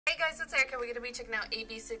Hey guys, it's Erika. We're going to be checking out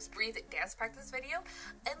AB6IX Breathe dance practice video.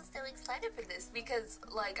 I'm so excited for this because,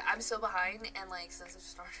 like, I'm so behind, and, like, since I've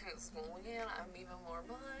started school again, I'm even more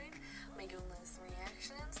behind making less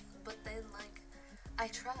reactions. But then, like, I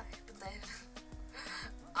try, but then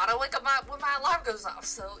I don't wake up when my alarm goes off.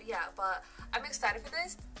 So, yeah, but I'm excited for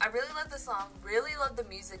this. I really love the song, really love the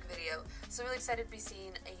music video. So, really excited to be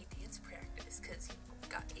seeing a dance practice because, you know, we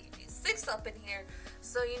got AB6IX up in here.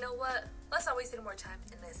 So, you know what? Let's not waste any more time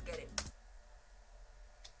and let's get it.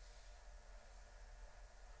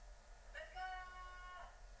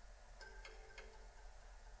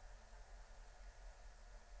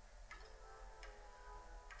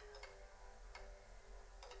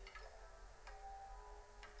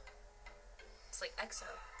 It's like EXO.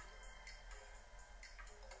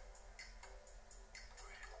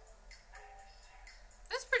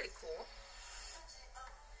 That's pretty cool.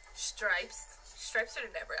 Stripes. Stripes are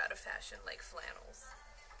never out of fashion, like flannels.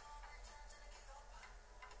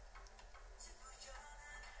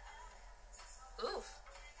 Oof.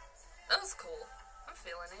 That was cool. I'm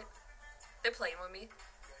feeling it. They're playing with me.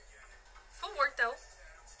 Full work though.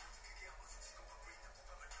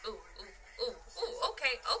 Ooh, ooh, ooh, ooh,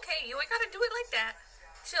 okay, okay, you ain't gotta do it like that.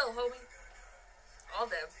 Chill, homie. All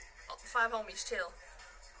them. All 5 homies, chill.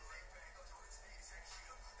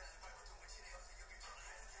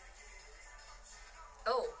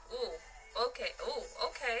 Oh, ooh, okay, ooh,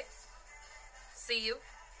 okay. See you.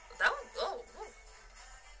 That one, oh, ooh.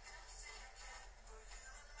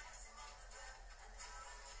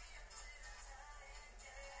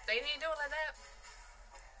 They need to do it like that.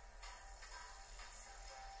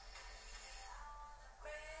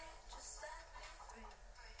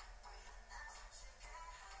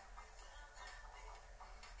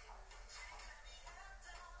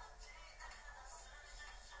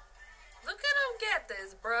 Look at them get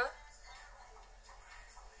this, bruh.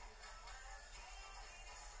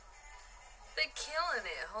 They killing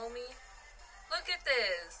it, homie. Look at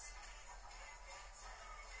this.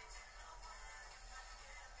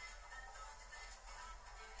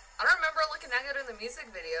 I don't remember looking that good in the music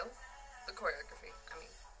video. The choreography, I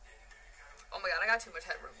mean. Oh my god, I got too much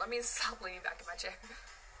headroom. Let me stop leaning back in my chair.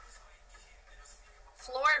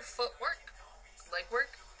 Floor footwork, leg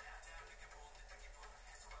work.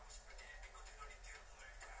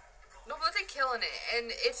 No, but they're killing it,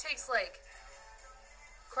 and it takes, like,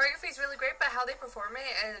 choreography is really great, but how they perform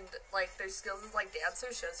it and, like, their skills as, like,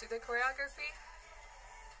 dancers shows through their choreography,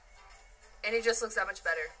 and it just looks that much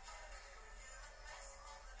better.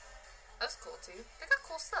 That's cool, too. They got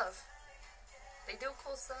cool stuff. They do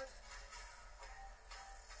cool stuff.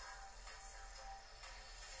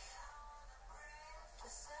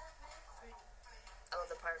 I love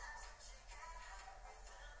the part.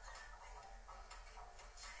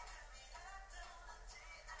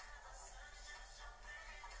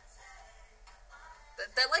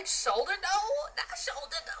 That like shoulder though? That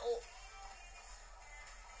shoulder though.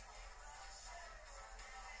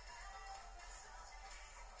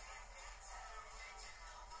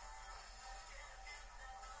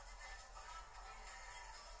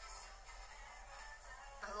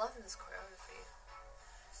 I love this choreography.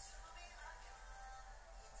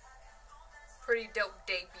 Pretty dope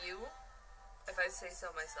debut, if I say so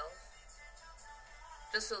myself.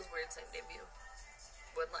 Just feels weird saying debut.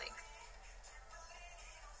 When like,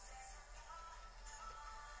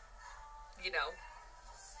 you know,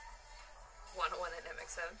 101 and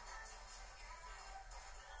MX7.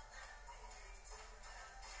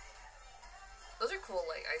 Those are cool,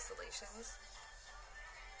 like, isolations.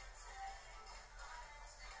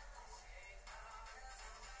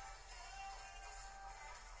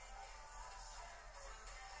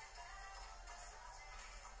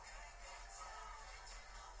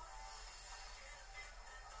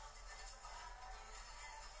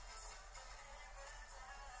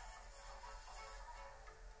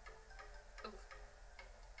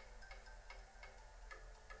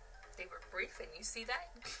 They were briefing, you see that?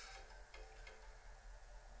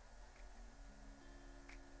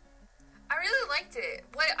 I really liked it.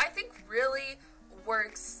 What I think really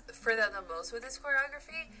works for them the most with this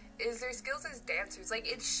choreography is their skills as dancers.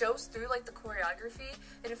 Like, it shows through, like, the choreography,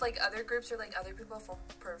 and if, like, other groups or, like, other people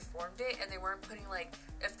performed it and they weren't putting, like,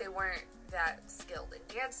 if they weren't that skilled in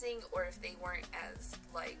dancing, or if they weren't as,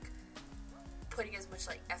 like, putting as much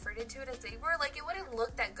like effort into it as they were, like, it wouldn't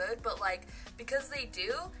look that good, but like because they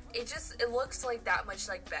do, it looks like that much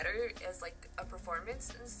like better as like a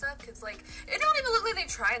performance and stuff, because like it don't even look like they're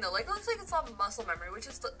trying though, like it looks like it's all muscle memory, which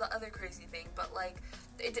is the other crazy thing, but like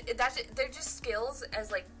they're just skills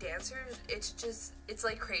as like dancers. It's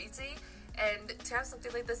like crazy, And to have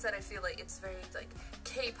something like this that I feel like it's very like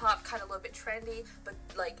K-pop, kind of a little bit trendy, but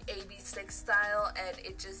like AB6IX style, and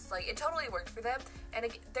it just like, it totally worked for them. And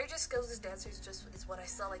their just skills as dancers just is what I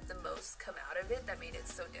saw like the most come out of it that made it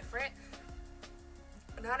so different.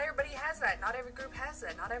 Not everybody has that. Not every group has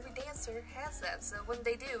that. Not every dancer has that. So when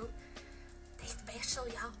they do, they special,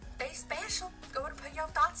 y'all. They special. Go and put your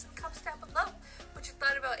thoughts in the comments down below. What you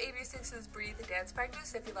thought about AB6IX's Breathe Dance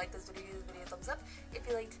Practice. If you like this video, give this video a thumbs up. If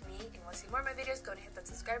you liked me and want to see more of my videos, go and hit that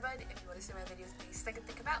subscribe button. If you want to see my videos the second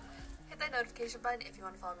think about, hit that notification button. If you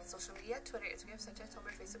want to follow me on social media, Twitter, Instagram, Snapchat,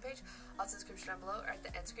 Tumblr, Facebook page, also description down below, or at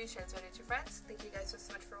the end screen, share this video with your friends. Thank you guys so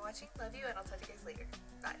much for watching. Love you, and I'll talk to you guys later.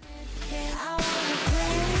 Bye.